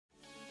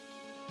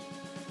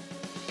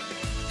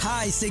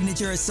Hi,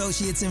 Signature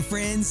Associates and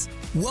friends.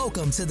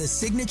 Welcome to the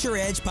Signature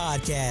Edge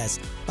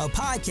Podcast, a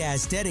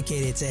podcast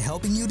dedicated to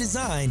helping you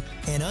design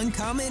an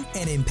uncommon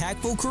and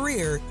impactful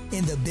career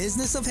in the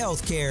business of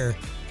healthcare.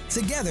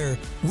 Together,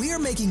 we are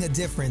making a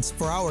difference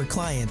for our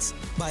clients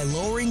by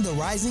lowering the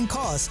rising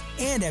costs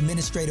and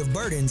administrative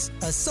burdens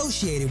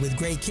associated with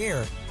great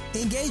care.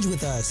 Engage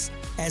with us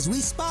as we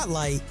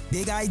spotlight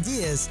big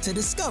ideas to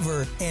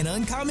discover an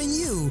uncommon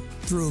you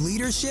through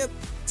leadership,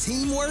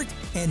 teamwork,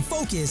 and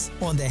focus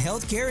on the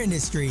healthcare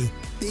industry.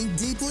 Think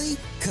deeply,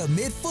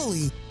 commit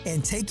fully,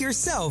 and take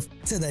yourself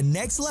to the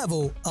next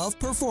level of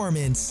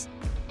performance.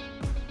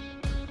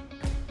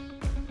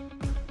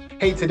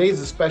 Hey,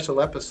 today's a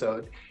special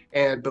episode.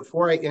 And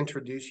before I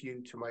introduce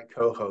you to my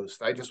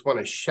co-host, I just want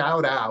to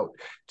shout out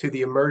to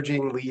the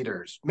emerging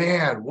leaders.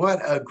 Man, what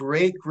a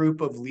great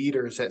group of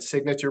leaders at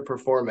Signature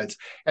Performance.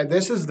 And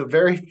this is the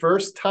very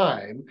first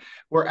time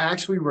we're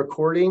actually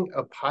recording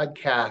a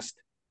podcast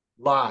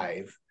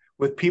live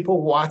with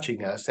people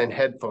watching us and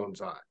headphones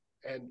on.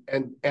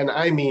 And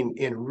I mean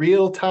in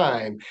real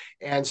time.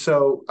 And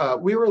so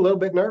we were a little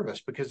bit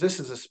nervous because this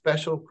is a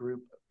special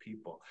group of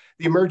people.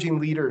 The Emerging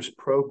Leaders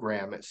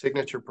program at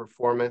Signature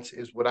Performance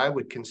is what I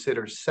would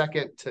consider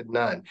second to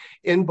none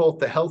in both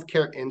the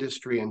healthcare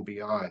industry and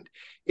beyond.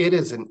 It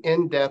is an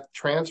in-depth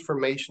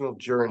transformational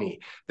journey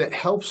that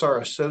helps our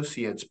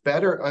associates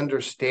better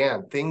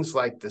understand things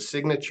like the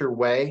Signature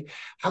Way,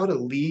 how to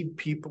lead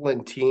people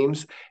and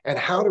teams, and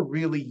how to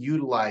really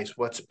utilize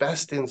what's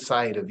best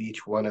inside of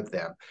each one of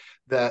them.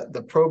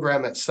 The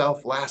program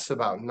itself lasts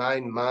about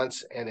 9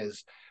 months and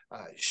is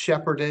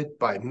shepherded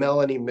by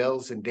Melanie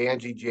Mills and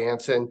Danji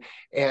Jansen,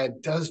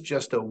 and does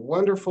just a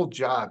wonderful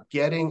job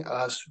getting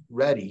us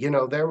ready. You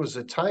know, there was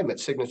a time at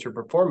Signature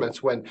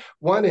Performance when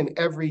 1 in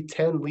every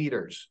 10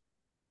 leaders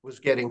was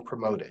getting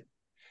promoted.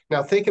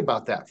 Now think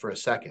about that for a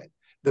second.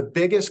 The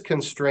biggest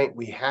constraint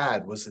we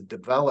had was the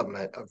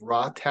development of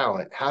raw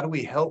talent. How do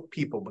we help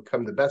people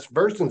become the best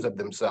versions of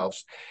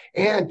themselves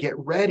and get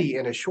ready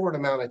in a short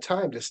amount of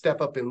time to step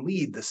up and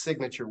lead the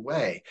Signature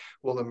Way?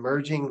 Well,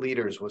 Emerging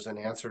Leaders was an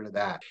answer to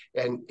that.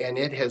 And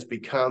it has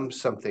become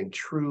something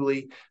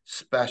truly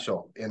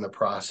special in the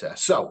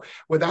process. So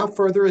without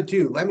further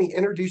ado, let me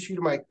introduce you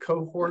to my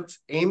cohorts.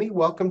 Amy,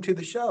 welcome to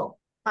the show.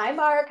 Hi,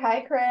 Mark.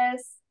 Hi,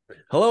 Chris.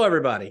 Hello,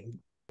 everybody.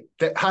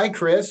 Hi,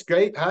 Chris.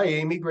 Great. Hi,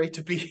 Amy. Great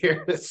to be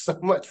here. It's so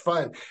much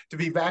fun to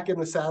be back in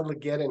the saddle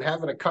again and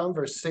having a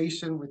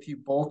conversation with you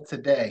both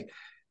today.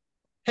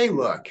 Hey,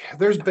 look,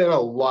 there's been a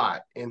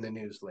lot in the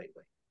news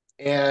lately,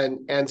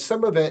 and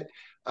some of it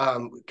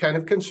kind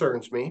of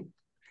concerns me,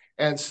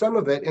 and some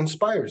of it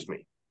inspires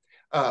me.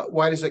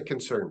 Why does it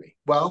concern me?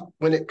 Well,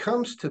 when it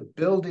comes to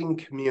building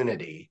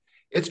community,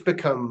 it's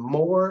become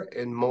more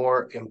and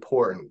more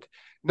important.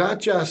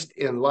 Not just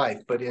in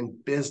life, but in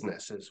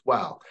business as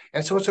well.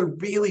 And so it's a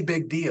really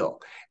big deal,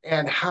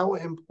 and how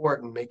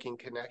important making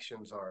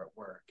connections are at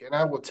work. And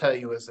I will tell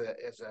you, as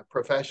a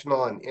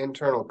professional and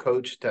internal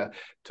coach to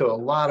a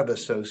lot of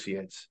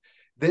associates,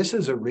 this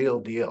is a real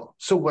deal.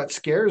 So what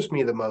scares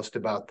me the most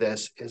about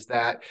this is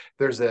that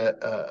there's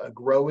a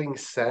growing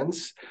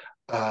sense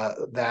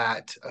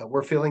that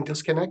we're feeling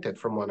disconnected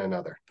from one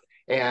another.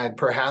 And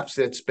perhaps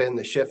it's been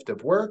the shift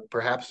of work.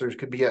 Perhaps there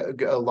could be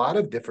a lot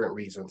of different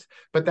reasons,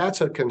 but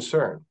that's a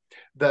concern.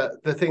 The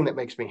thing that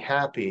makes me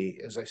happy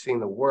is I've seen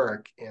the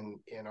work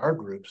in our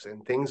groups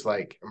and things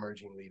like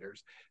Emerging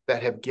Leaders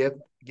that have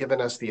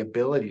given us the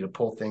ability to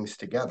pull things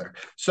together.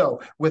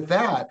 So with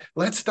that,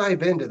 let's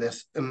dive into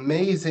this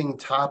amazing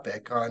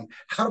topic on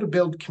how to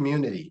build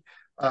community.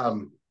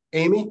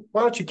 Amy,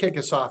 why don't you kick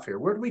us off here?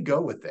 Where do we go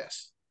with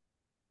this?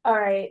 All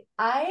right.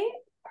 I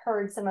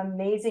heard some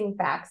amazing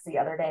facts the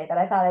other day that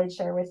I thought I'd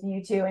share with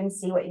you too and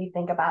see what you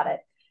think about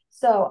it.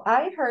 So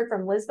I heard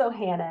from Liz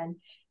Bohannon.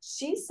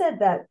 She said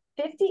that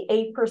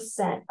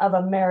 58% of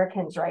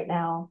Americans right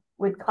now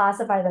would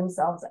classify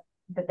themselves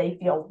that they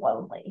feel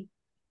lonely.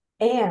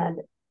 And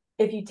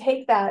if you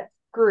take that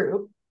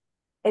group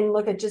and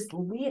look at just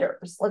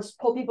leaders, let's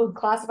pull people who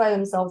classify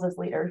themselves as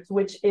leaders,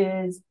 which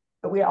is,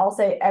 but we all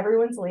say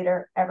everyone's a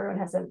leader, everyone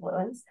has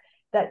influence,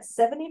 that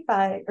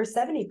 75 or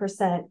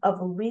 70%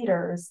 of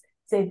leaders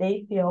say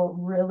they feel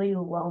really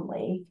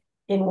lonely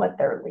in what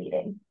they're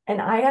leading.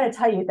 And I got to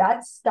tell you,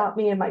 that stopped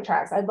me in my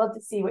tracks. I'd love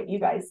to see what you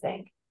guys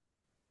think.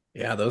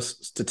 Yeah,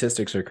 those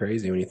statistics are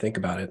crazy when you think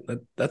about it.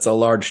 That's a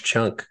large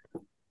chunk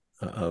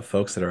of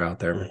folks that are out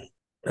there. And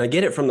I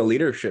get it from the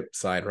leadership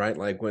side, right?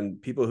 Like when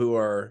people who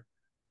are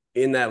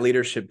in that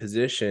leadership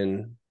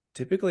position,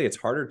 typically it's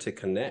harder to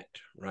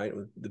connect, right?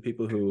 The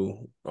people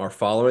who are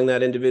following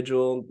that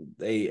individual,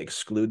 they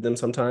exclude them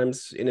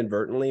sometimes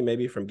inadvertently,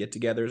 maybe from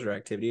get-togethers or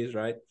activities,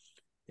 right?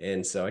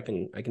 And so I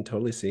can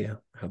totally see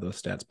how those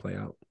stats play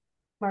out.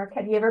 Mark,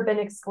 have you ever been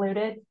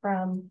excluded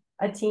from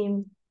a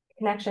team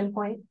connection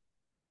point?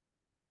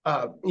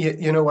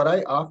 You know what?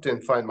 I often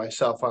find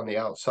myself on the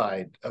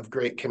outside of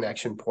great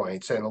connection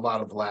points and a lot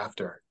of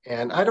laughter.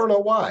 And I don't know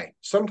why.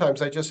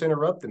 Sometimes I just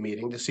interrupt the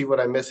meeting to see what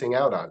I'm missing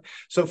out on.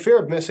 So fear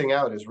of missing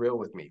out is real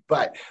with me.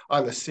 But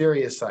on the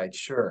serious side,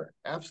 sure,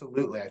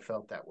 absolutely, I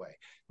felt that way.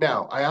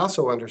 Now, I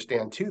also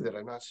understand too that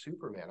I'm not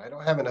Superman. I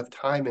don't have enough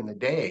time in the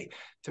day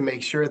to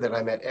make sure that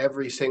I'm at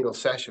every single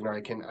session, or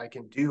I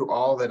can do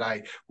all that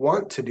I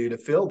want to do to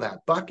fill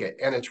that bucket.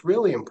 And it's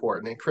really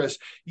important. And Chris,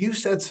 you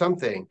said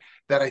something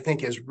that I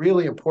think is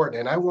really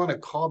important. And I want to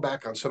call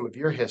back on some of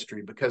your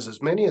history, because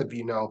as many of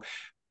you know,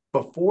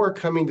 before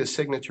coming to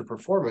Signature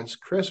Performance,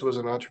 Chris was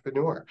an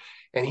entrepreneur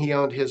and he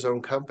owned his own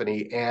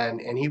company,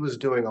 and he was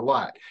doing a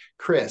lot.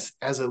 Chris,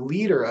 as a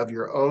leader of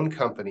your own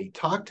company,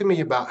 talk to me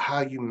about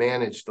how you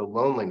managed the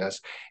loneliness.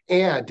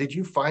 And did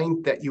you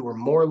find that you were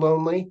more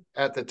lonely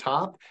at the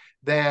top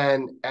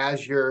than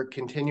as you're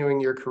continuing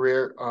your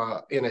career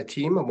in a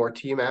team, a more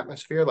team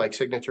atmosphere like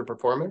Signature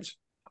Performance?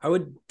 I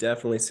would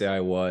definitely say I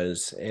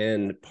was.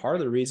 And part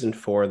of the reason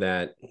for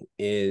that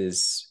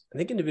is I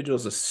think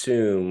individuals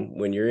assume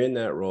when you're in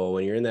that role,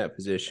 when you're in that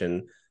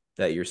position,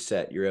 that you're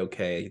set, you're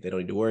okay. They don't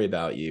need to worry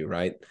about you,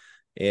 right?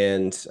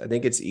 And I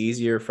think it's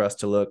easier for us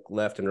to look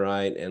left and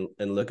right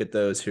and look at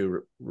those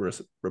who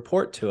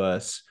report to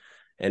us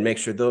and make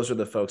sure those are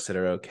the folks that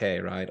are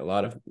okay, right? A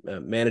lot of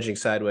managing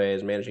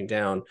sideways, managing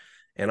down.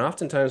 And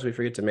oftentimes we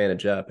forget to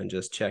manage up and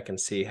just check and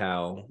see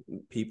how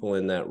people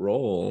in that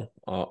role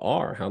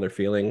are, how they're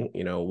feeling,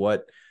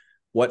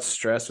 what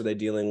stress are they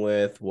dealing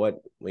with?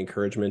 What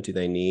encouragement do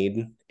they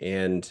need?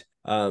 And,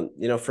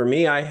 for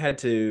me, I had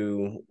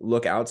to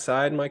look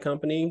outside my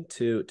company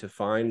to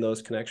find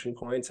those connection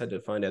points, had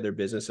to find other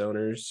business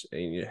owners,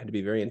 and you had to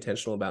be very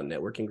intentional about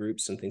networking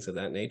groups and things of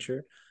that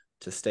nature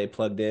to stay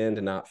plugged in,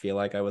 to not feel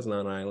like I was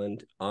on an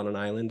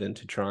island, and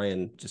to try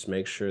and just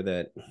make sure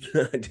that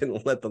I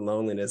didn't let the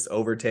loneliness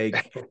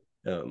overtake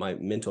my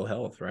mental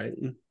health, right?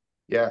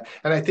 Yeah.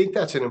 And I think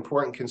that's an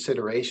important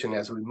consideration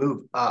as we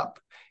move up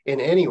in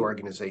any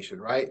organization,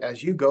 right?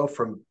 As you go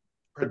from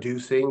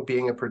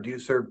being a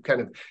producer, kind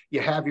of,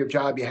 you have your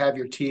job, you have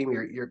your team,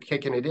 you're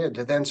kicking it in,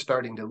 to then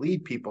starting to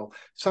lead people,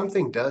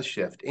 something does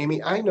shift.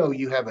 Amy, I know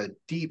you have a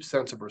deep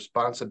sense of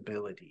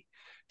responsibility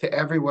to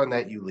everyone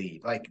that you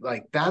lead.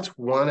 Like that's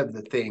one of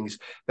the things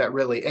that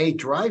really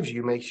drives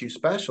you, makes you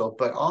special,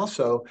 but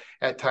also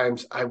at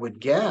times I would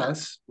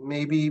guess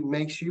maybe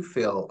makes you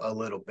feel a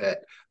little bit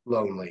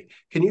lonely.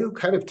 Can you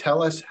kind of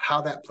tell us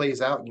how that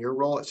plays out in your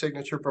role at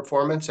Signature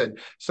Performance and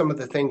some of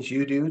the things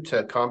you do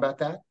to combat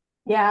that?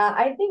 Yeah,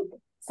 I think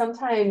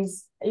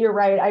sometimes you're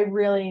right. I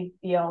really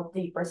feel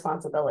deep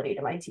responsibility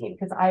to my team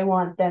because I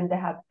want them to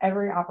have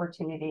every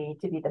opportunity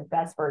to be the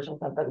best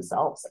versions of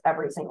themselves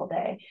every single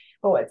day.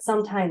 But what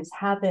sometimes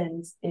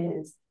happens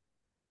is,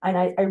 and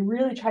I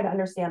really try to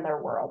understand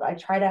their world. I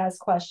try to ask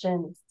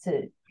questions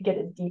to get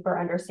a deeper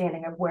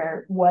understanding of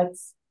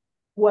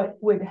what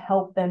would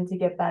help them to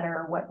get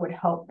better, what would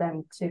help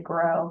them to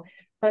grow.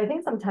 But I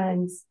think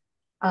sometimes,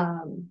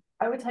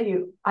 I would tell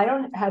you, I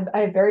have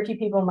very few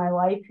people in my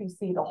life who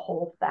see the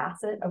whole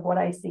facet of what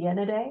I see in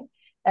a day.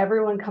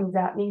 Everyone comes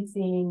at me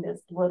seeing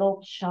this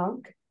little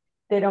chunk.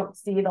 They don't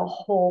see the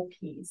whole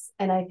piece.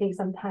 And I think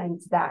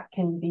sometimes that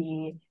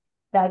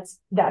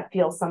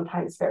feels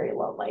sometimes very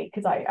lonely,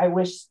 because I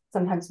wish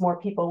sometimes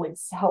more people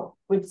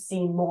would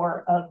see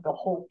more of the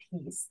whole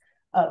piece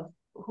of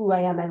who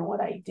I am and what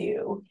I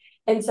do.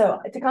 And so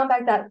to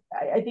combat that,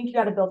 I think you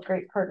got to build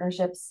great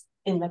partnerships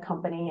in the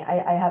company.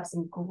 I have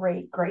some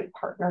great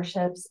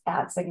partnerships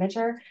at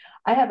Signature.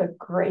 I have a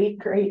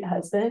great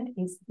husband.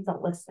 He's a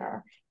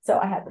listener. So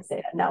I had to say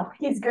that. No,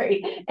 he's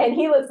great. And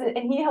he listens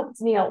and he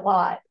helps me a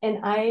lot.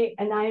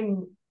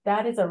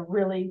 That is a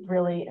really,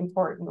 really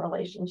important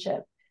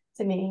relationship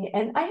to me.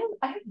 And I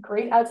have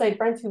great outside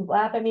friends who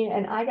laugh at me.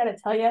 And I got to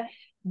tell you,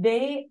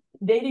 they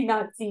do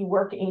not see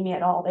work Amy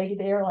at all.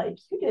 They're like,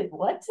 you did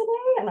what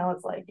today? And I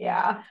was like,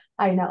 yeah,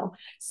 I know.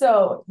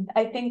 So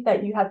I think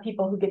that you have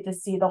people who get to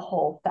see the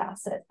whole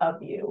facet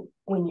of you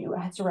when you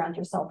surround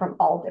yourself from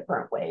all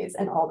different ways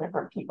and all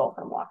different people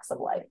from walks of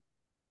life.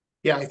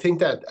 Yeah, I think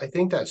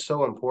that's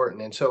so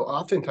important. And so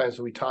oftentimes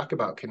when we talk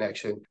about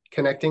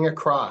connecting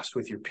across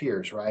with your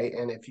peers, right?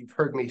 And if you've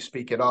heard me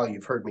speak at all,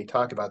 you've heard me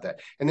talk about that.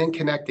 And then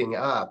connecting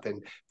up.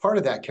 And part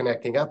of that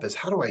connecting up is,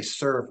 how do I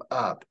serve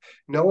up?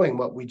 Knowing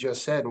what we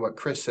just said and what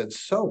Chris said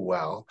so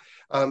well,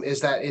 is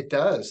that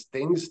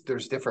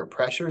there's different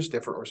pressures,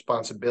 different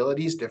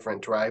responsibilities,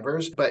 different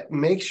drivers, but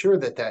make sure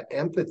that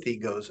empathy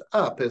goes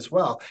up as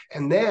well.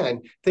 And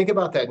then think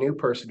about that new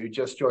person who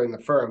just joined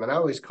the firm. And I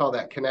always call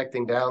that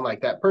connecting down,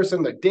 like that person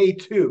that day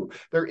 2,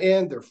 they're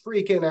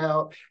freaking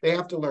out. They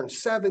have to learn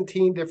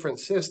 17 different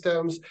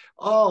systems.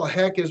 All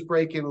heck is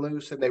breaking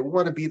loose and they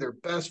want to be their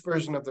best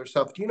version of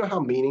themselves. Do you know how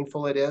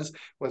meaningful it is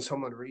when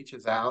someone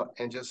reaches out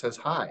and just says,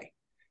 hi,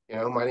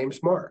 my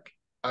name's Mark.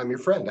 I'm your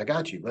friend. I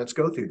got you. Let's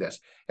go through this.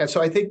 And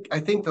so I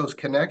think those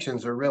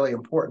connections are really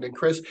important. And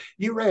Chris,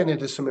 you ran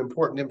into some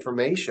important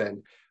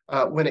information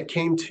when it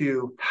came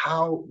to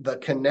how the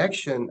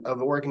connection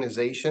of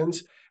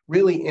organizations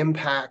really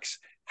impacts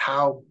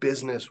how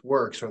business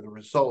works or the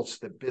results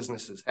that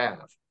businesses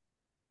have.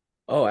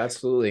 Oh,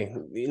 absolutely.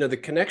 The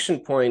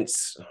connection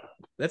points,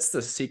 that's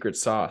the secret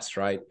sauce,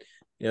 right?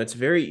 It's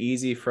very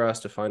easy for us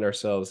to find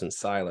ourselves in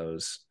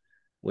silos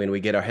when we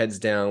get our heads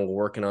down, we're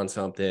working on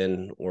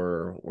something,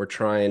 or we're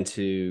trying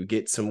to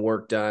get some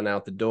work done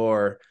out the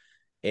door.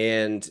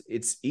 And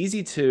it's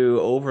easy to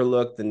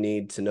overlook the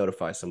need to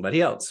notify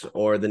somebody else,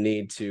 or the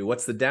need to,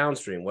 what's the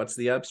downstream? What's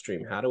the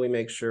upstream? How do we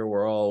make sure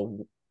we're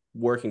all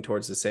working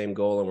towards the same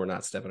goal and we're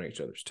not stepping on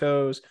each other's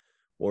toes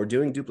or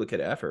doing duplicate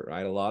effort,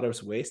 right? A lot of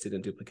us wasted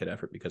in duplicate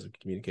effort because of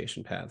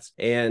communication paths.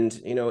 And,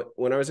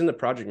 when I was in the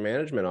project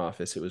management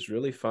office, it was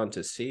really fun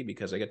to see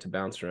because I get to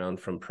bounce around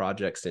from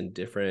projects in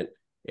different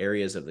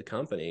areas of the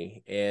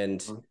company.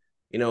 And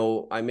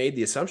I made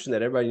the assumption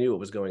that everybody knew what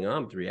was going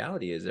on, but the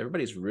reality is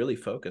everybody's really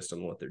focused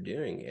on what they're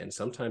doing. And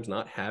sometimes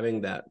not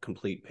having that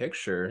complete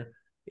picture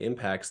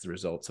impacts the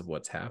results of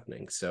what's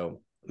happening.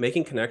 So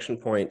making connection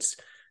points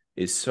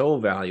is so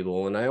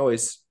valuable. And I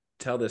always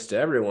tell this to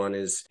everyone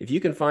is, if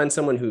you can find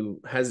someone who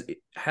has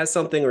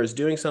something or is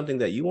doing something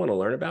that you want to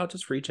learn about,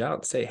 just reach out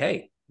and say,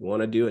 hey, you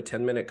want to do a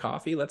 10-minute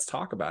coffee? Let's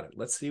talk about it.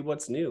 Let's see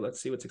what's new.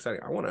 Let's see what's exciting.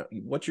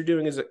 What you're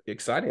doing is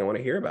exciting. I want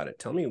to hear about it.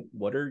 Tell me,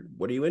 what are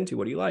you into?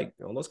 What do you like?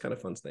 All those kind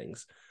of fun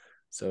things.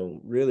 So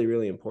really,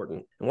 really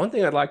important. And one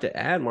thing I'd like to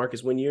add, Mark,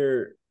 is when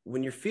you're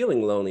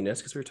feeling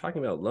loneliness, because we were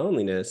talking about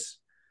loneliness,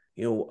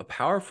 a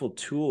powerful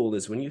tool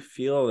is when you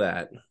feel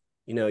that,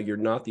 you're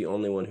not the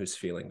only one who's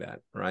feeling that,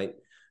 right?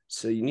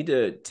 So you need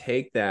to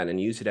take that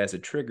and use it as a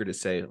trigger to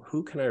say,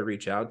 who can I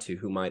reach out to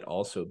who might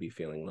also be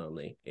feeling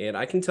lonely? And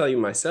I can tell you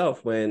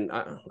myself, when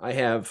I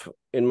have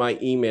in my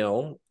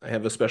email, I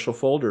have a special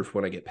folder for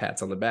when I get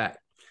pats on the back.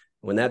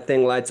 When that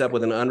thing lights up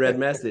with an unread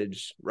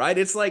message, right?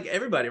 It's like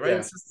everybody, right? Yeah.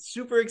 It's just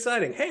super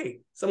exciting. Hey,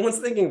 someone's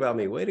thinking about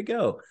me. Way to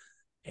go.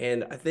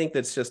 And I think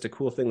that's just a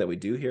cool thing that we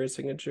do here at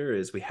Signature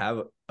is we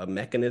have a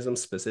mechanism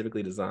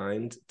specifically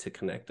designed to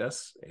connect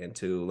us and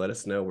to let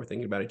us know we're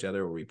thinking about each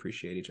other or we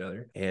appreciate each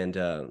other. And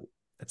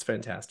that's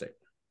fantastic.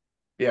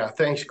 Yeah,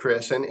 thanks,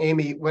 Chris. And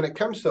Amy, when it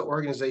comes to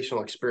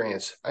organizational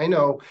experience, I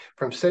know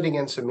from sitting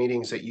in some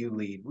meetings that you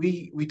lead,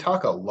 we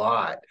talk a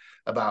lot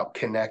about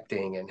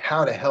connecting and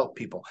how to help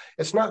people.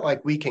 It's not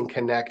like we can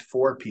connect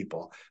for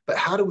people, but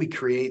how do we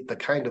create the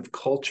kind of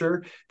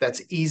culture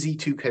that's easy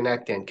to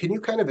connect in? Can you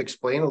kind of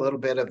explain a little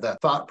bit of the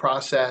thought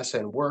process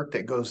and work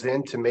that goes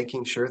into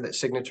making sure that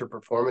Signature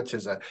Performance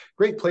is a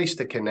great place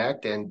to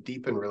connect and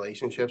deepen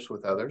relationships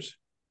with others?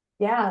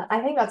 Yeah, I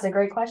think that's a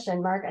great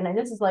question, Mark. And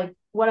this is like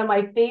one of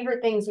my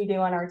favorite things we do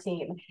on our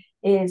team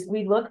is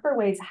we look for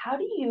ways, how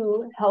do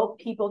you help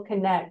people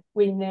connect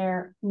when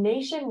they're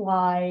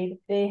nationwide,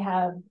 they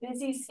have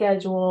busy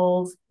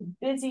schedules,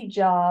 busy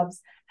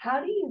jobs? How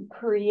do you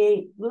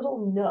create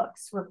little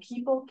nooks where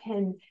people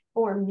can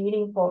form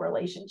meaningful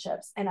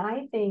relationships? And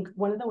I think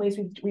one of the ways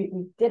we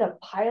did a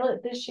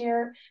pilot this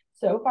year,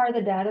 so far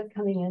the data is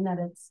coming in that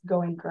it's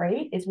going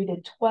great, is we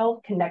did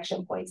 12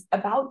 connection points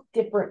about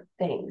different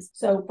things.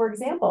 So for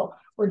example,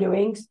 we're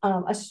doing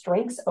a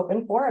strengths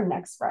open forum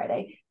next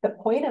Friday. The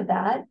point of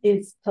that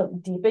is to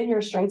deepen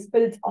your strengths,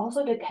 but it's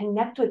also to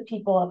connect with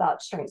people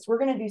about strengths. We're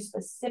going to do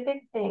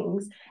specific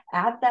things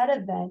at that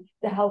event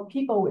to help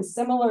people with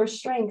similar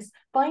strengths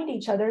find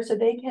each other so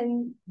they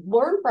can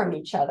learn from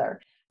each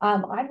other.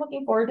 I'm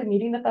looking forward to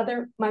meeting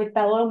with my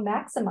fellow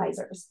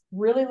maximizers.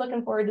 Really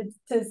looking forward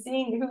to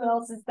seeing who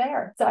else is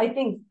there. So I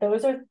think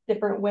those are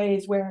different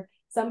ways where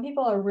some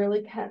people are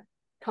really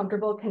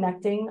comfortable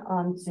connecting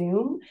on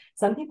Zoom.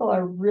 Some people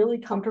are really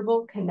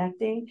comfortable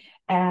connecting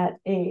at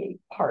a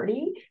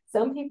party.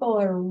 Some people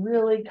are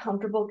really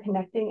comfortable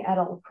connecting at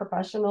a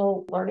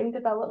professional learning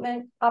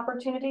development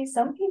opportunity.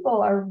 Some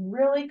people are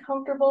really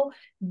comfortable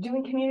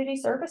doing community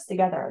service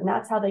together, and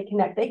that's how they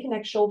connect. They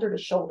connect shoulder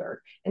to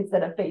shoulder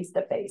instead of face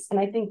to face. And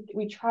I think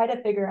we try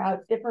to figure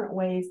out different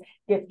ways,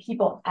 give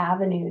people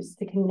avenues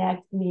to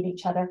connect, meet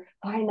each other,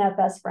 find that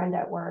best friend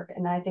at work.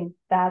 And I think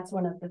that's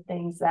one of the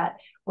things that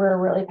we're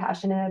really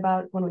passionate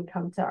about when we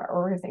come to our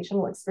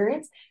organizational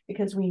experience,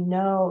 because we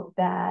know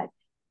that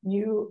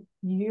you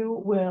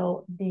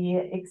will be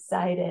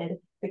excited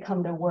to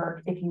come to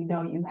work if you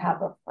know you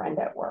have a friend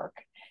at work.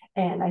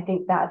 And I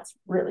think that's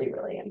really,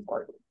 really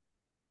important.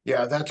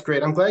 Yeah, that's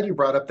great. I'm glad you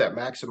brought up that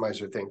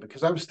maximizer thing,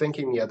 because I was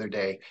thinking the other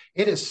day,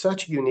 it is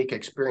such a unique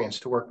experience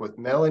to work with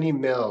Melanie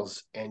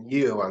Mills and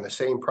you on the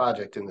same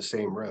project in the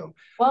same room.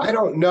 Well, I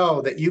don't know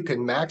that you can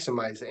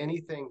maximize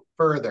anything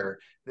further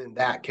than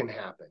that can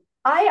happen.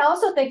 I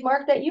also think,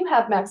 Mark, that you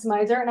have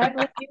maximizer, and I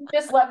believe you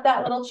just left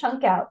that little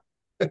chunk out.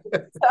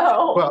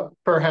 So, well,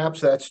 perhaps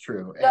that's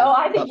true. So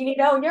I think you need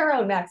to own your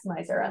own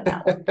maximizer on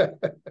that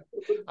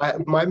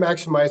one. My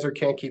maximizer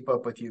can't keep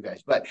up with you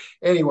guys. But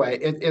anyway,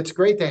 it's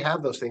great to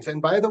have those things.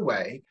 And by the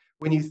way,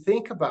 when you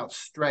think about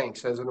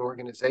strengths as an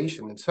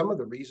organization and some of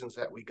the reasons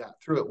that we got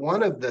through it,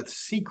 one of the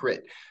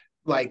secret,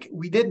 like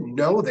we didn't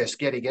know this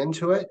getting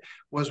into it,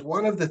 was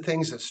one of the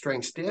things that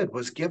strengths did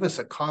was give us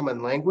a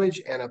common language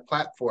and a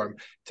platform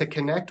to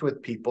connect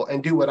with people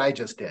and do what I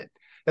just did.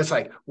 It's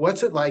like,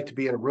 what's it like to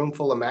be in a room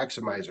full of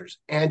maximizers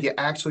and you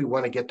actually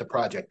want to get the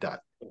project done?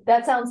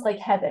 That sounds like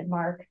heaven,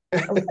 Mark. We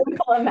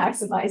call them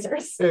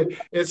maximizers.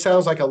 It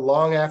sounds like a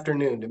long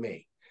afternoon to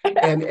me.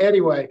 And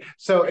anyway,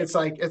 so it's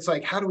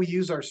like how do we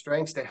use our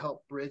strengths to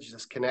help bridge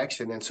this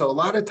connection? And so a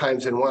lot of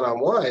times in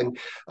one-on-one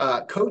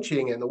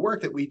coaching and the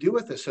work that we do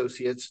with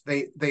associates,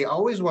 they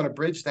always want to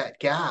bridge that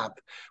gap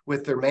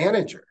with their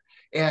manager.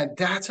 And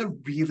that's a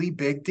really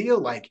big deal.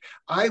 Like,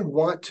 I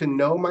want to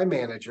know my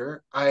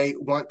manager. I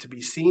want to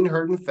be seen,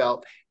 heard, and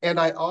felt. And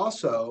I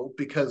also,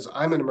 because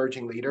I'm an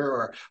emerging leader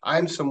or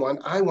I'm someone,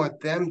 I want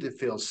them to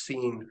feel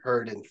seen,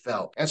 heard, and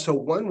felt. And so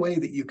one way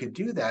that you could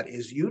do that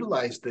is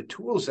utilize the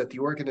tools that the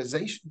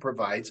organization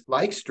provides,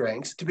 like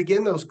strengths, to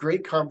begin those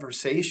great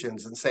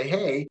conversations and say,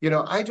 hey,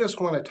 I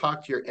just want to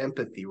talk to your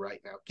empathy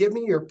right now. Give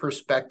me your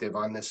perspective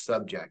on this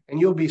subject.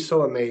 And you'll be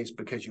so amazed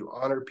because you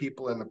honor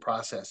people in the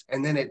process.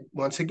 And then it,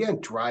 once again,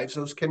 drives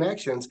those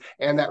connections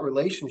and that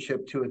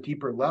relationship to a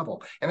deeper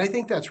level. And I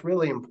think that's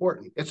really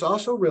important. It's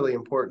also really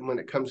important when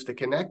it comes to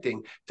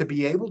connecting to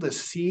be able to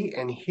see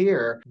and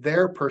hear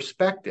their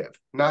perspective,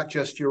 not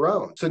just your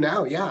own. So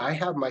now, I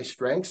have my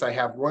strengths. I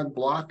have one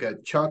block, a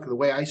chunk of the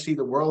way I see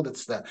the world.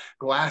 It's the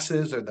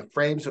glasses or the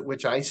frames at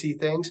which I see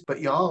things.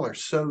 But y'all are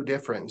so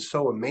different and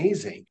so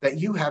amazing that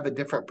you have a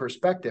different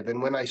perspective.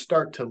 And when I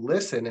start to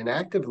listen and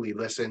actively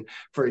listen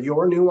for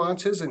your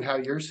nuances and how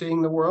you're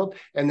seeing the world,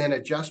 and then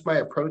adjust my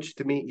approach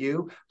to meet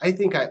you, I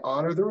think I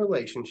honor the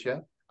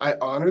relationship. I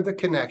honor the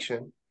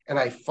connection. And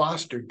I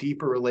foster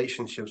deeper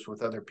relationships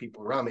with other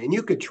people around me. And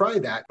you could try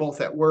that both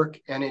at work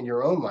and in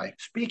your own life.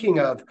 Speaking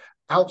of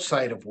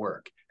outside of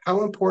work,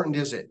 how important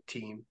is it,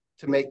 team,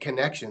 to make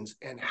connections?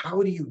 And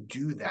how do you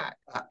do that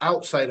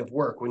outside of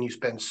work when you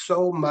spend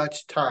so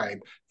much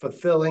time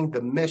fulfilling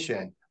the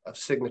mission of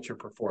Signature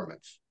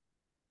Performance?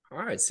 All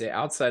right, say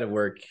outside of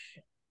work,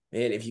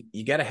 man, if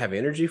you got to have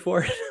energy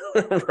for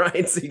it,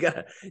 right? So you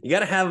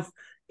gotta have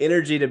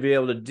energy to be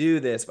able to do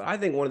this. But I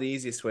think one of the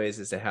easiest ways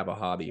is to have a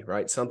hobby,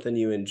 right? Something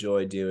you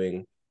enjoy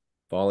doing,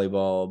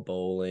 volleyball,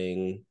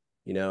 bowling,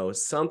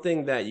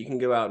 something that you can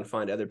go out and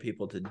find other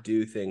people to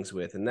do things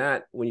with. And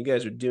that, when you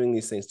guys are doing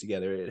these things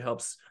together, it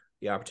helps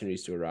the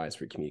opportunities to arise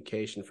for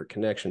communication, for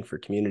connection, for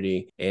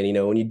community. And,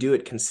 when you do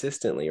it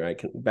consistently, right?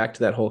 Back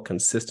to that whole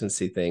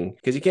consistency thing,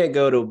 because you can't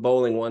go to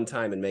bowling one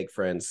time and make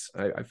friends.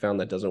 I found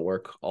that doesn't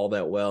work all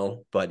that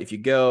well. But if you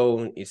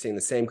go, you're seeing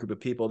the same group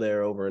of people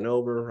there over and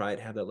over, right?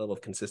 Have that level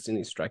of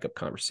consistency, strike up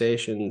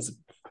conversations,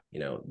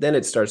 then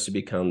it starts to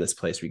become this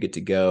place where you get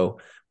to go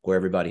where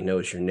everybody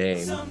knows your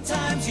name.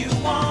 Sometimes you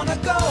want to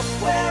go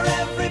where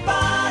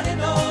everybody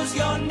knows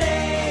your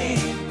name.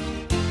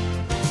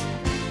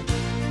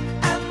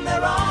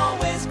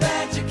 Always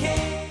glad you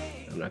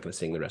came. I'm not going to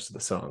sing the rest of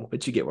the song,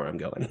 but you get where I'm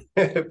going.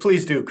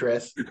 Please do,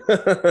 Chris.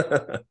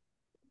 Hey,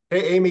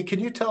 Amy, can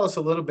you tell us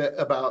a little bit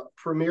about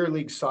Premier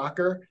League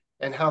soccer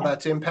and how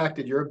that's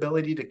impacted your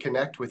ability to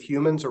connect with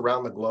humans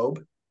around the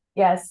globe?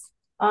 Yes.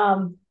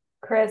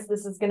 Chris,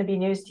 this is going to be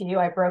news to you.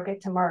 I broke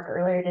it to Mark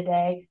earlier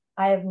today.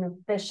 I am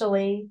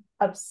officially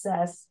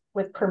obsessed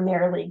with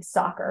Premier League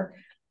soccer.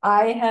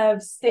 I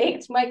have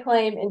staked my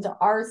claim into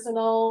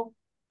Arsenal,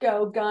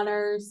 go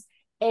Gunners.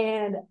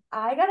 And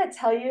I got to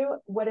tell you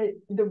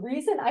the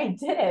reason I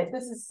did it,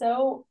 this is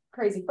so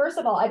crazy. First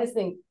of all, I just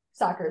think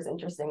soccer is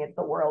interesting. It's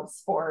the world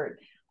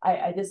sport.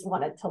 I just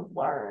wanted to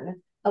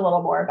learn a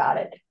little more about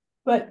it.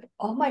 But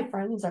all my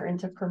friends are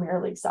into Premier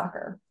League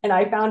soccer. And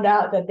I found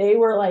out that they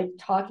were like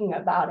talking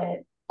about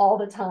it all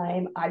the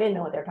time. I didn't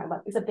know what they were talking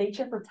about, except they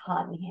cheer for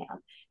Tottenham.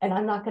 And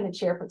I'm not going to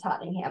cheer for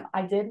Tottenham.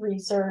 I did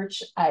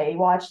research. I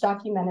watched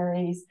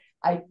documentaries.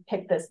 I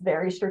picked this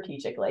very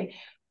strategically.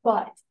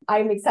 But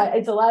I'm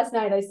excited. So last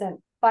night I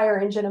sent fire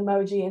engine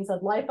emoji and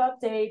said, life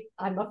update.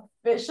 I'm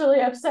officially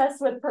obsessed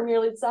with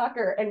Premier League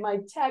soccer. And my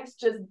text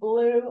just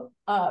blew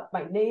up.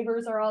 My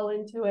neighbors are all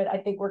into it. I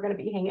think we're going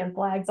to be hanging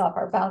flags off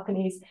our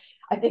balconies.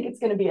 I think it's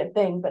going to be a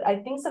thing. But I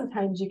think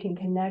sometimes you can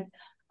connect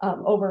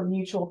over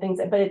mutual things.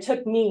 But it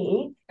took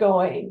me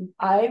going.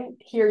 I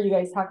hear you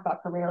guys talk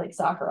about Premier League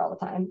soccer all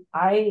the time.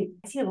 I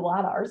see a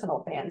lot of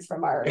Arsenal fans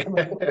from our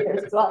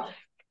leaders as well.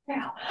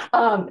 Yeah.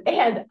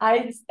 And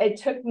it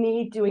took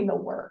me doing the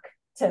work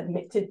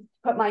to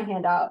put my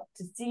hand out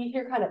to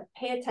kind of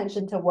pay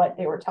attention to what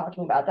they were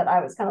talking about, that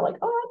I was kind of like,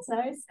 oh, that's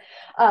nice.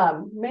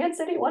 Man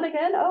City won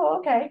again. Oh,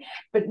 okay.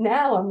 But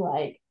now I'm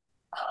like,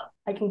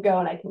 I can go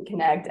and I can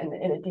connect and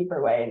in a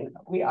deeper way. And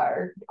we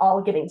are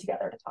all getting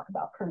together to talk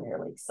about Premier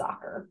League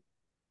soccer.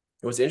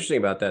 What's interesting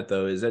about that,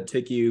 though, is that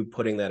took you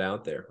putting that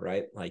out there,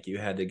 right? Like you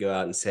had to go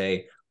out and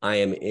say, I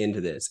am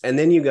into this. And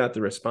then you got the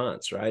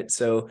response, right?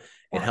 So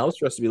it helps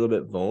for us to be a little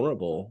bit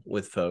vulnerable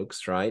with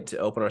folks, right? To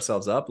open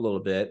ourselves up a little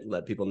bit,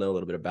 let people know a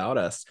little bit about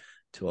us,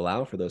 to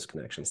allow for those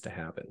connections to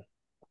happen.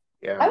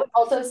 Yeah. I would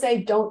also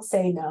say, don't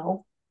say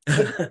no.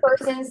 If your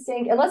first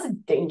instinct, unless it's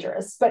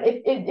dangerous, but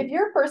if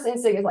your first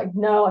instinct is like,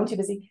 no, I'm too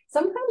busy,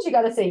 sometimes you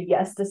got to say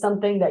yes to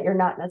something that you're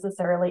not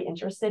necessarily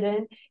interested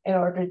in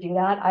order to do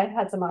that. I've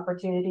had some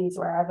opportunities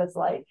where I was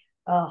like,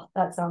 oh,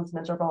 that sounds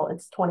miserable.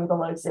 It's 20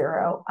 below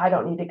zero. I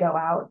don't need to go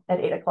out at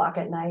 8 o'clock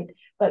at night.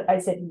 But I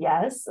said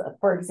yes.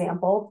 For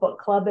example, book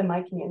club in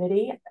my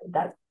community,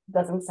 that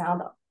doesn't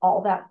sound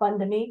all that fun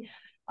to me.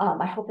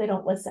 I hope they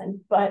don't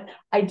listen, but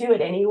I do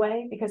it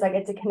anyway because I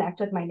get to connect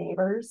with my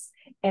neighbors.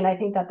 And I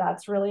think that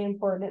that's really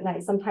important. And I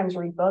sometimes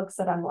read books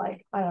that I'm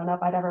like, I don't know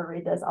if I'd ever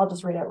read this. I'll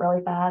just read it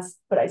really fast,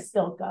 but I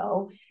still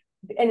go.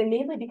 And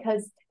mainly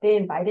because they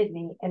invited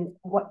me. And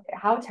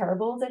how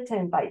terrible is it to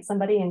invite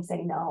somebody and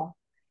say no?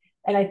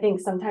 And I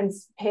think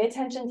sometimes pay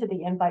attention to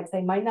the invites.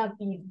 They might not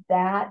be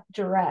that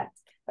direct,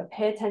 but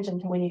pay attention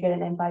to when you get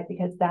an invite,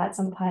 because that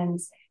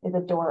sometimes is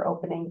a door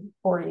opening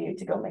for you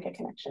to go make a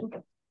connection.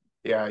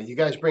 Yeah, you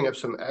guys bring up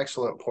some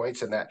excellent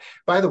points in that.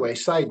 By the way,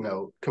 side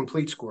note,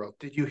 complete squirrel.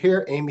 Did you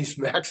hear Amy's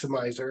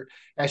Maximizer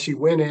as she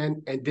went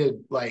in and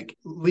did like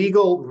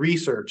legal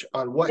research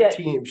on what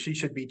team she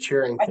should be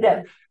cheering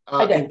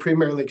for in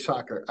Premier League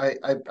soccer? I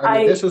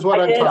mean, this is what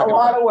I'm talking about. I did a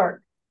lot of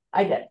work.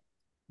 I did.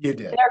 You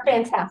did. They're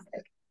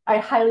fantastic. I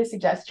highly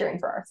suggest cheering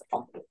for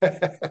Arsenal.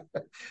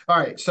 All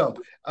right. So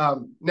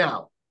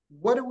now,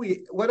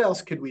 what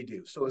else could we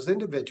do? So as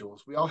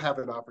individuals, we all have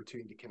an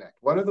opportunity to connect.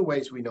 One of the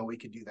ways we know we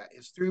could do that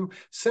is through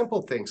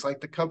simple things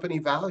like the company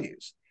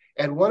values.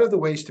 And one of the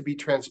ways to be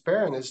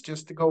transparent is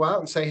just to go out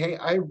and say, hey,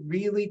 I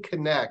really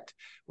connect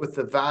with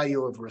the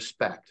value of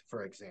respect,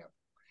 for example.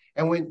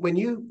 And when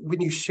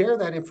you share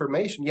that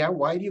information,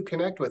 why do you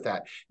connect with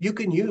that? You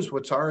can use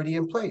what's already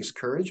in place: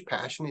 courage,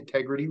 passion,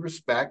 integrity,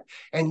 respect,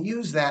 and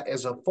use that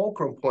as a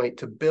fulcrum point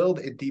to build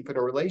and deepen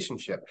a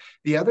relationship.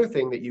 The other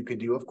thing that you could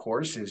do, of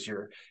course,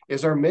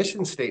 is our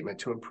mission statement: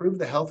 to improve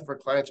the health of our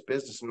clients'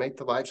 business and make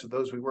the lives of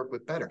those we work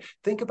with better.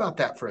 Think about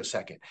that for a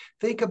second.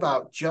 Think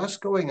about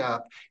just going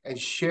up and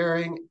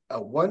sharing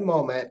one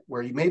moment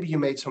where maybe you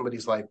made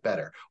somebody's life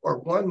better, or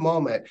one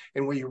moment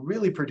in where you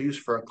really produced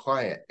for a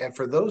client. And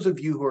for those of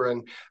you who are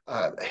in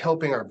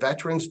helping our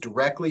veterans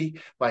directly,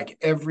 like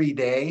every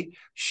day,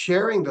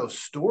 sharing those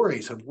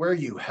stories of where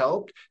you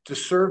helped to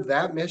serve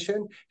that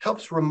mission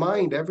helps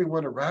remind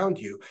everyone around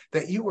you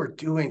that you are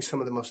doing some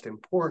of the most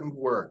important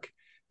work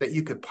that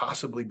you could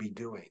possibly be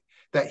doing,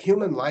 that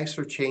human lives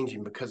are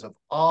changing because of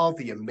all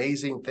the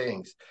amazing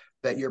things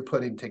that you're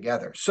putting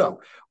together.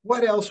 So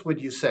what else would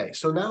you say?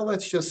 So now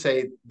let's just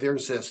say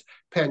there's this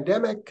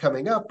pandemic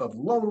coming up of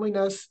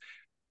loneliness.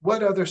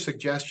 What other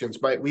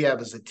suggestions might we have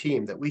as a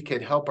team that we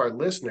could help our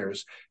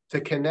listeners to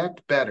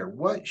connect better?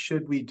 What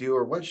should we do,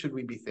 or what should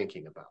we be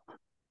thinking about?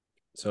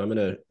 So I'm going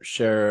to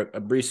share a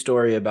brief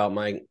story about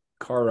my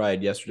car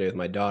ride yesterday with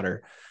my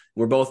daughter.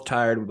 We're both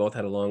tired. We both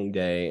had a long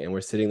day, and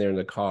we're sitting there in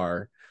the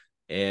car,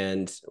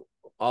 and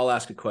I'll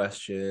ask a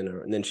question,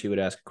 and then she would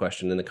ask a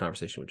question, and the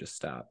conversation would just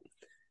stop.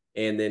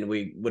 And then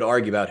we would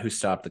argue about who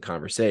stopped the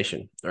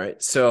conversation. All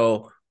right.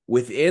 So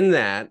within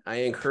that, I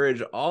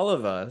encourage all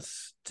of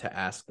us to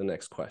ask the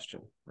next question,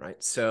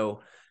 right?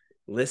 So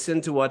listen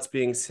to what's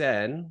being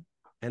said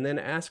and then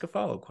ask a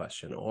follow-up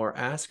question or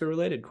ask a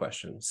related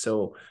question.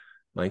 So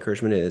my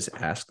encouragement is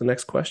ask the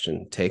next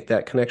question, take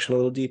that connection a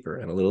little deeper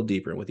and a little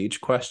deeper. And with each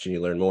question,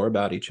 you learn more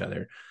about each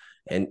other.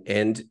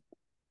 And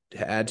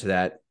to add to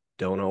that,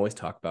 don't always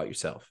talk about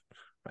yourself,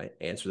 right?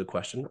 Answer the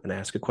question and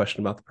ask a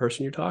question about the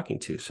person you're talking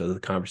to, so that the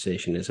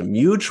conversation is a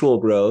mutual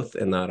growth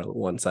and not a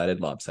one-sided,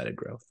 lopsided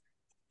growth.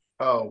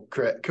 Oh,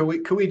 Chris, could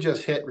we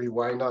just hit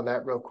rewind on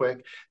that real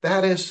quick?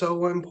 That is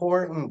so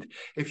important.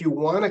 If you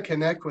want to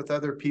connect with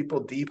other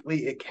people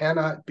deeply, it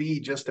cannot be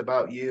just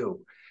about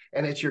you.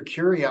 And it's your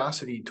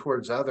curiosity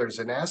towards others,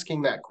 and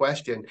asking that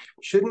question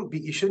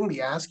you shouldn't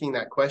be asking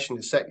that question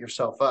to set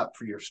yourself up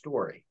for your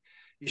story.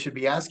 You should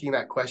be asking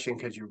that question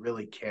because you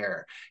really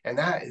care. And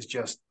that is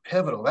just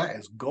pivotal. That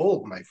is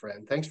gold, my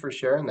friend. Thanks for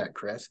sharing that,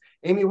 Chris.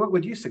 Amy, what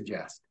would you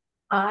suggest?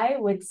 I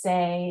would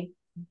say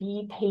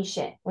be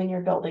patient when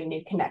you're building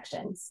new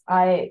connections.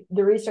 The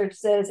research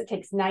says it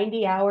takes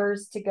 90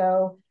 hours to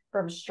go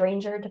from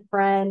stranger to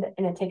friend,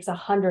 and it takes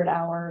 100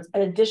 hours,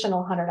 an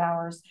additional 100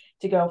 hours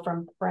to go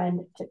from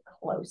friend to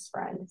close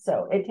friend.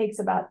 So it takes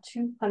about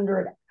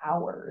 200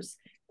 hours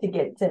to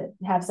get to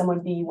have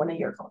someone be one of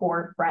your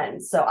core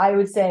friends. So I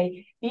would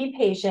say be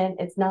patient.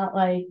 It's not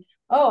like,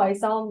 oh, I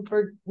saw him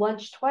for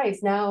lunch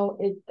twice, now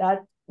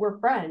we're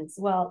friends.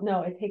 Well,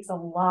 no, it takes a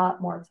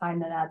lot more time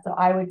than that. So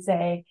I would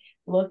say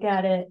look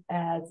at it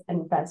as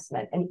an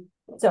investment. And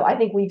so I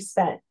think we've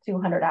spent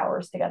 200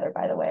 hours together,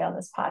 by the way, on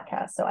this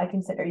podcast. So I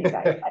consider you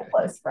guys my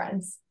close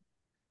friends.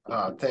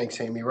 Thanks,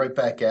 Amy. Right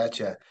back at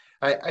you.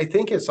 I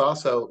think it's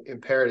also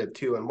imperative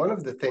too. And one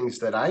of the things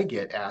that I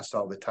get asked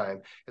all the time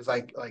is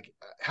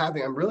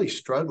I'm really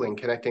struggling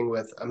connecting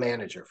with a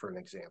manager, for an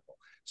example.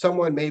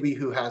 Someone maybe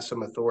who has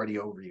some authority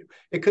over you.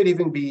 It could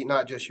even be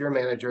not just your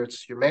manager,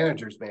 it's your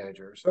manager's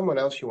manager, or someone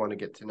else you want to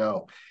get to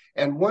know.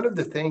 And one of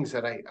the things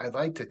that I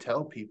like to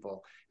tell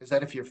people is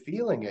that if you're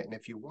feeling it and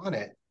if you want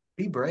it,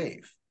 be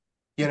brave.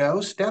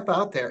 Step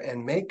out there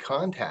and make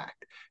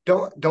contact.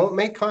 Don't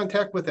make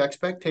contact with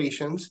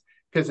expectations,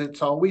 because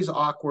it's always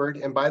awkward.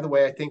 And by the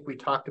way, I think we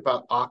talked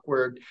about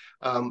awkward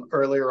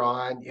earlier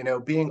on.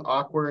 Being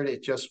awkward,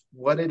 it's just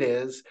what it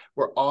is.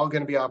 We're all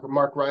going to be awkward.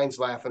 Mark Ryan's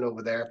laughing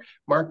over there.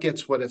 Mark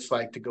gets what it's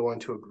like to go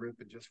into a group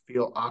and just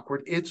feel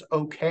awkward. It's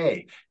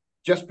okay.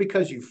 Just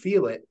because you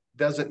feel it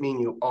doesn't mean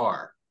you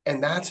are.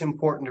 And that's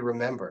important to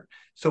remember.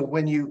 So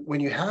when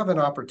you have an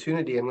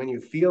opportunity and when you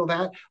feel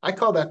that, I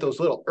call that those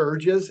little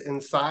urges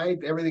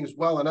inside, everything's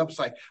welling up. It's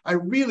like, I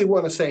really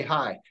want to say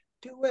hi.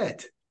 Do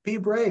it. Be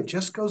brave.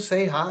 Just go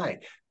say hi.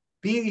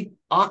 Be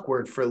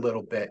awkward for a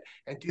little bit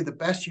and do the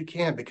best you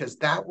can, because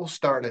that will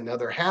start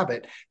another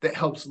habit that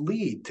helps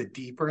lead to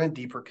deeper and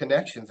deeper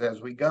connections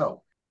as we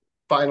go.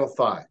 Final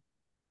thought.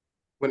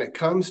 When it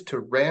comes to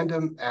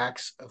random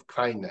acts of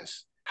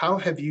kindness, how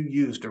have you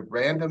used a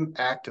random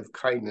act of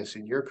kindness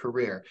in your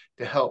career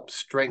to help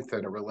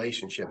strengthen a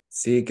relationship?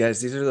 See,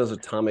 guys, these are those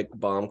atomic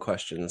bomb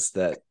questions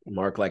that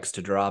Mark likes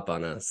to drop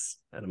on us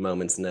at a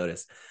moment's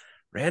notice.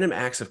 Random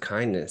acts of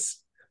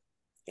kindness.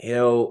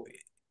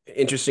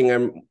 Interesting.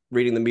 I'm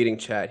reading the meeting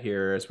chat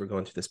here as we're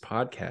going through this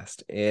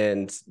podcast,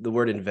 and the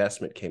word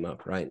investment came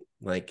up, right?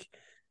 Like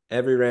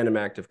every random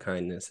act of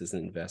kindness is an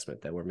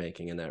investment that we're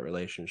making in that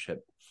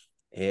relationship.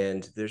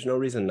 And there's no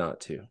reason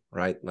not to,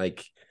 right?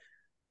 Like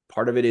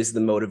part of it is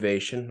the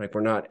motivation. Like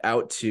we're not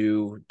out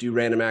to do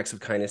random acts of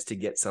kindness to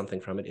get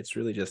something from it. It's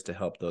really just to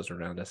help those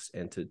around us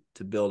and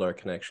to build our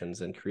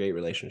connections and create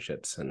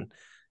relationships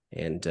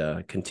and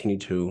continue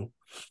to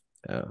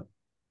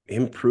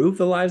improve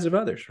the lives of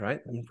others,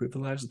 right? Improve the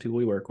lives of the people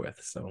we work with.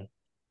 So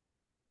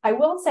I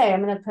will say,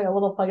 I'm going to put a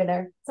little plug in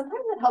there.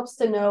 Sometimes it helps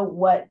to know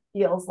what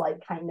feels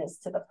like kindness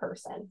to the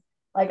person.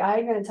 Like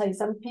I'm going to tell you,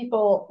 some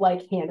people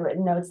like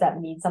handwritten notes that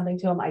mean something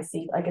to them. I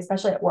see, like,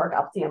 especially at work,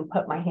 I'll see them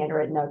put my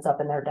handwritten notes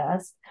up in their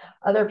desk.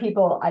 Other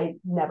people, I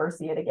never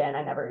see it again.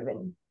 I never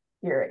even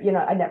hear it.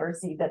 I never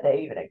see that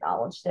they even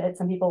acknowledged it.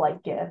 Some people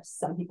like gifts,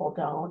 some people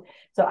don't.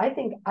 So I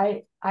think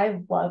I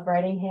love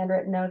writing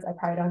handwritten notes. I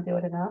probably don't do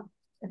it enough,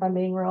 if I'm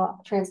being real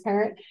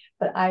transparent,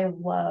 but I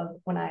love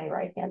when I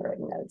write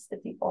handwritten notes to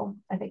people.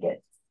 I think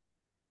it's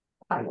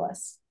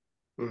timeless.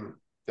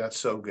 That's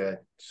so good.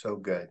 So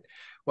good.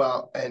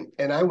 Well,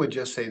 and I would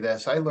just say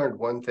this. I learned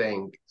one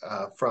thing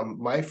from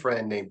my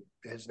friend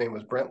his name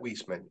was Brent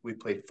Wiesman. We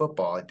played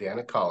football at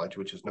Dana College,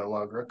 which is no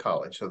longer a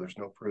college. So there's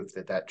no proof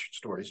that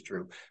story is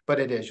true, but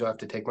it is. You'll have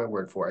to take my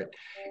word for it.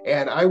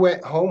 And I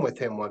went home with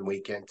him one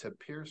weekend to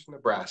Pierce,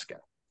 Nebraska.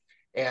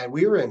 And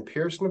we were in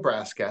Pierce,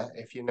 Nebraska.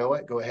 If you know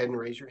it, go ahead and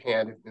raise your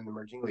hand in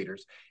Emerging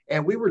Leaders.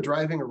 And we were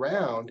driving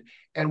around.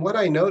 And what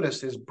I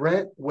noticed is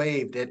Brent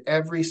waved at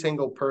every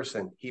single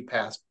person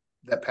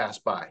that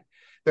passed by.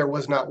 There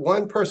was not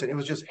one person. It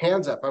was just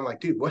hands up. I'm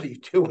like, dude, what are you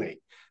doing?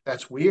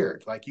 That's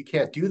weird. Like, you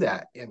can't do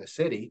that in the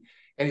city.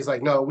 And he's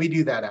like, no, we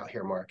do that out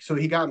here, Mark. So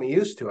he got me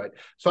used to it.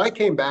 So I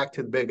came back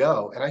to the Big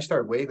O and I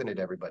started waving at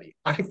everybody.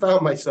 I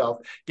found myself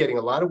getting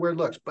a lot of weird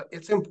looks, but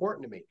it's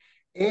important to me.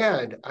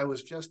 And I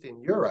was just in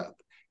Europe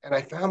and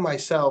I found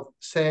myself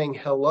saying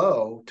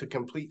hello to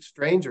complete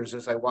strangers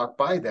as I walked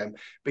by them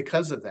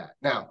because of that.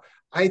 Now,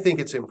 I think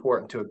it's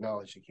important to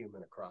acknowledge the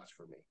human across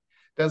from me.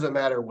 Doesn't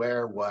matter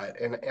where, what.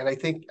 And I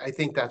think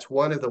that's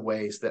one of the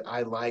ways that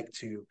I like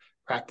to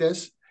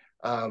practice,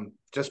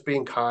 just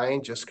being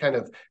kind, just kind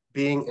of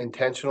being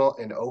intentional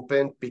and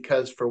open,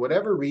 because for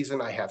whatever reason,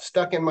 I have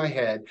stuck in my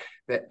head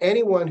that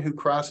anyone who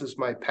crosses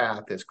my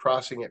path is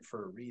crossing it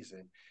for a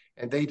reason,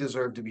 and they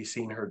deserve to be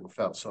seen, heard, and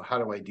felt. So how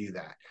do I do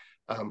that?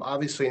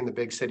 Obviously in the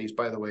big cities,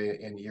 by the way,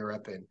 in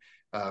Europe and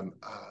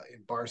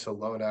in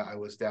Barcelona, I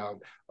was down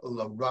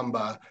La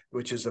Rambla,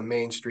 which is a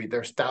main street.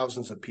 There's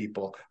thousands of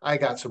people. I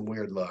got some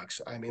weird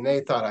looks. I mean, they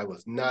thought I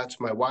was nuts.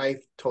 My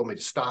wife told me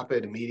to stop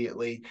it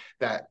immediately,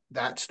 that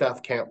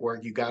stuff can't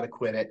work. You got to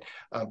quit it.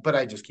 But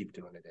I just keep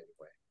doing it anyway.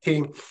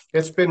 Team,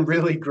 it's been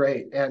really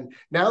great. And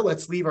now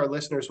let's leave our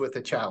listeners with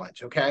a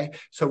challenge, okay?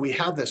 So we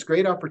have this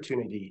great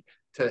opportunity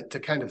to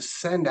kind of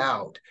send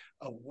out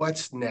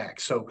what's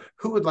next. So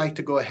who would like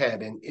to go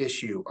ahead and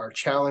issue our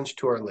challenge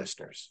to our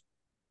listeners?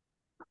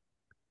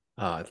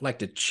 I'd like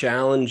to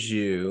challenge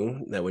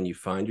you that when you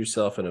find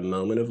yourself in a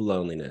moment of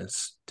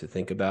loneliness, to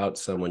think about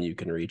someone you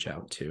can reach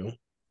out to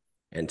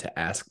and to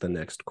ask the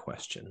next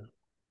question.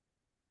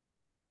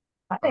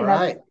 I think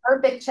that's a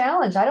perfect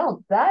challenge.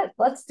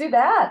 Let's do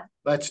that.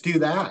 Let's do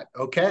that.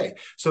 Okay.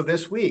 So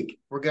this week,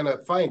 we're going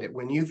to find it.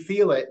 When you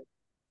feel it,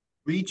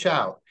 reach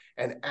out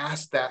and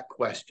ask that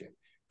question.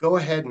 Go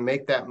ahead and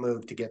make that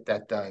move to get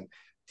that done.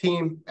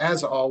 Team,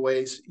 as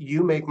always,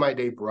 you make my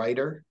day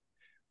brighter.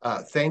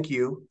 Thank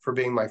you for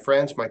being my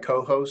friends, my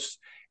co-hosts,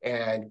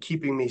 and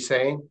keeping me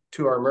sane.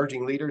 To our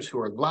emerging leaders who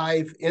are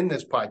live in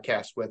this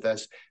podcast with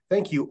us,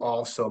 thank you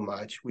all so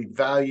much. We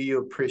value you,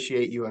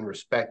 appreciate you, and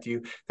respect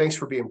you. Thanks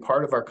for being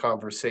part of our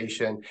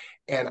conversation.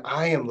 And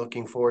I am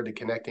looking forward to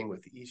connecting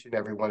with each and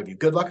every one of you.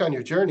 Good luck on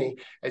your journey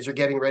as you're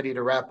getting ready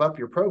to wrap up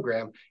your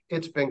program.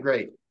 It's been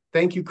great.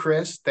 Thank you,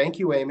 Chris. Thank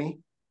you, Amy.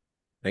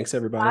 Thanks,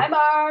 everybody. Bye,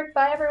 Mark.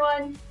 Bye,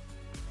 everyone.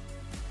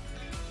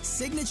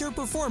 Signature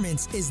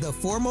Performance is the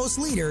foremost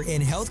leader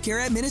in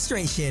healthcare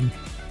administration.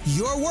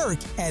 Your work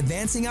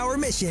advancing our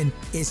mission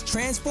is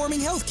transforming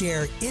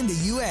healthcare in the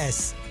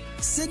U.S.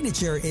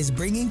 Signature is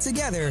bringing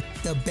together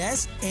the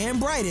best and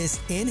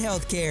brightest in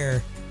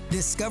healthcare.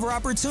 Discover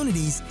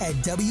opportunities at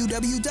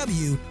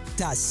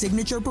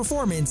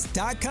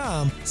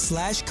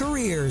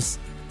www.signatureperformance.com/careers.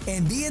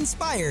 and be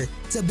inspired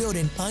to build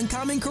an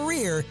uncommon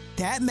career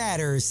that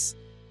matters.